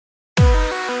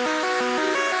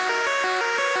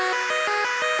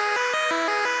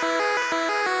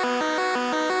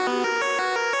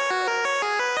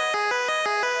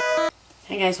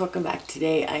guys, welcome back.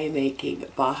 Today I am making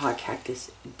Baja Cactus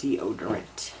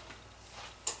deodorant.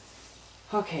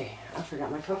 Okay, I forgot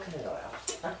my coconut oil.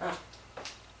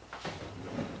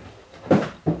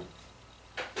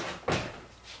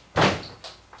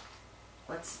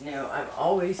 What's new? I'm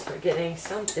always forgetting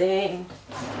something.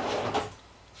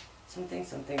 Something.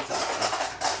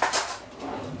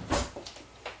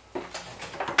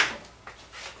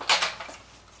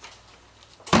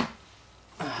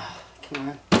 Come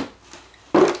on.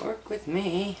 Work with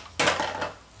me.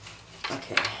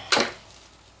 Okay.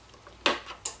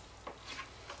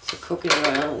 So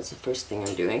coconut oil is the first thing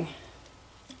I'm doing.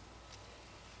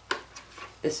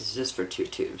 This is just for 2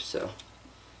 tubes, so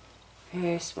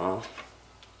very small.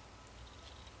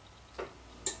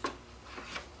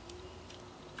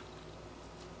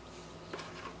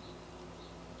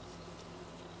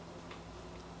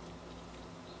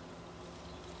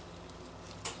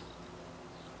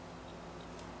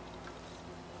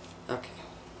 Okay.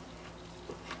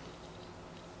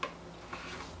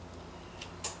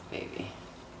 Maybe.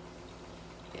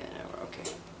 Yeah, now we're okay.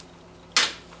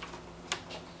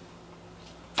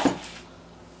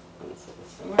 Let me set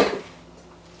this somewhere.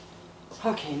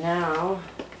 Okay, now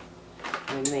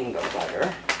my mango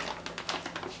butter.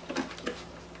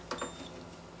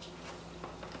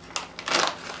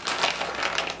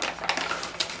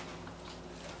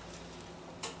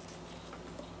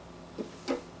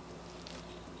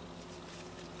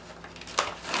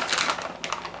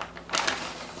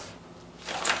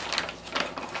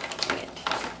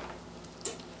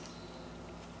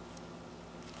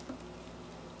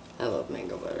 I love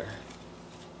mango butter.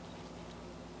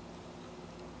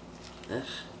 Ugh,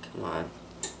 come on.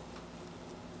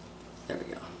 There we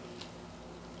go.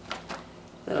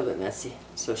 A little bit messy.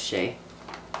 So Shay.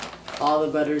 All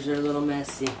the butters are a little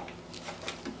messy.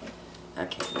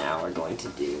 Okay, now we're going to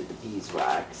do the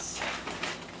beeswax.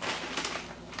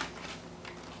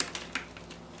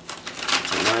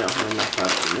 Which I know I don't have enough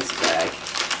of in this bag.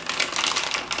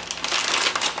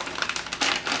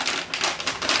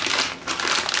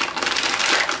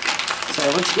 So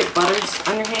once you get butters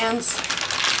on your hands,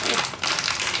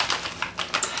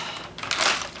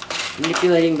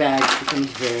 manipulating bags becomes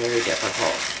very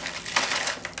difficult.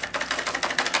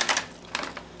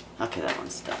 Okay, that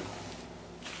one's done.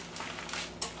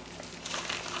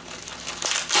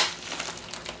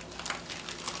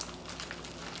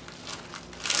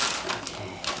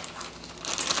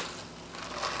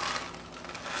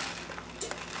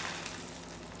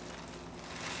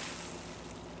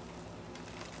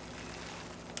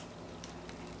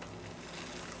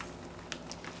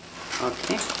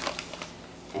 Okay,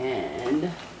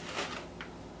 and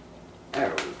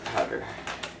arrowroot powder.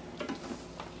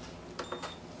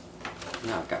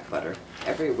 Now I've got butter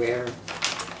everywhere.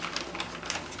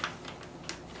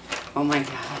 Oh my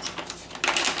God.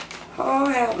 Oh,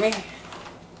 help me.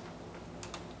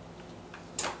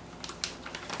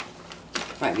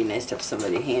 Might be nice to have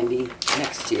somebody handy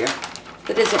next year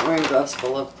that isn't wearing gloves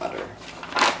full of butter.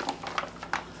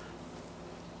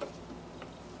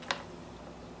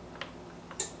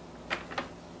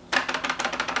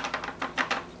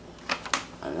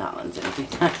 That one's empty.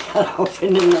 I gotta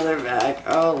open another bag.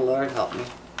 Oh, Lord help me.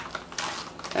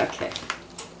 Okay.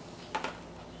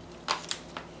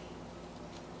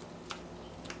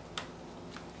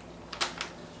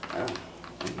 Oh,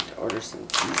 I need to order some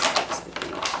beeswax, I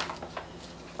think.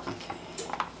 Okay.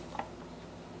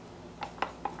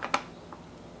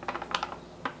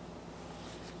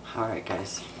 Alright,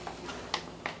 guys.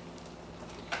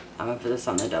 I'm gonna put this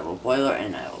on the double boiler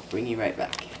and I will bring you right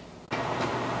back.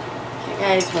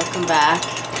 Hey guys, welcome back.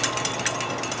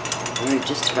 We're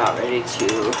just about ready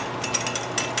to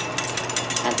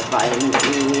add the vitamin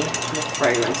E, the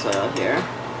fragrance oil here.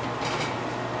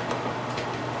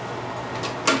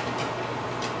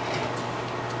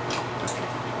 Okay.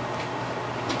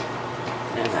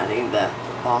 And I'm adding the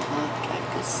Baja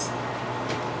Cactus.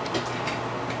 Okay.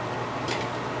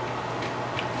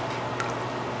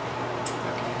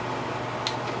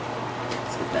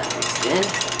 Let's get that mixed in.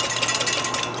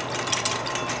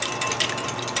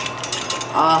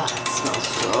 Ah, it smells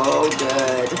so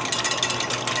good.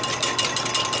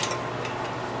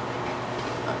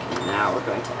 Okay, now we're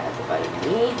going to add the vitamin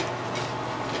E.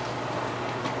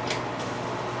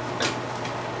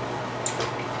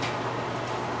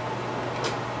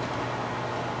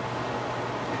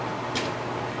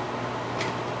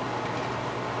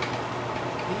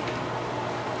 Okay.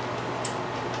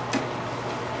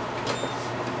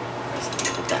 Just going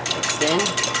to get that mixed in.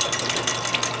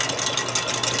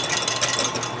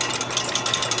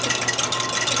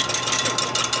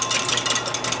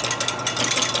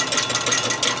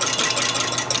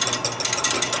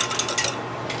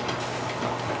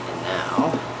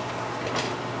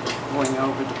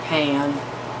 over the pan.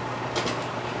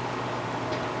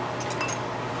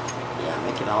 Yeah, I'm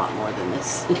making a lot more than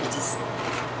this. Just,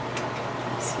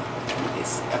 let's see.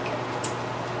 Okay.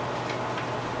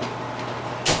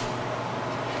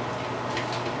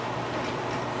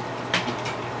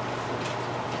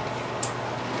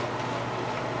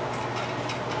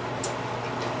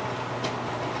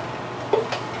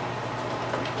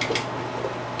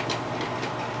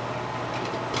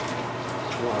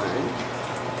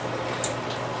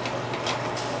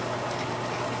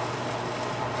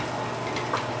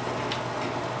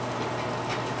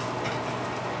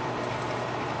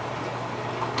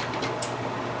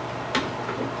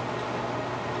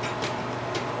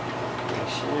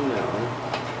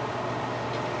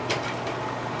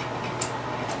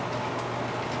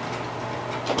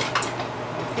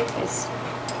 Okay, guys.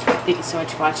 Thank you so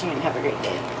much for watching and have a great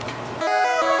day.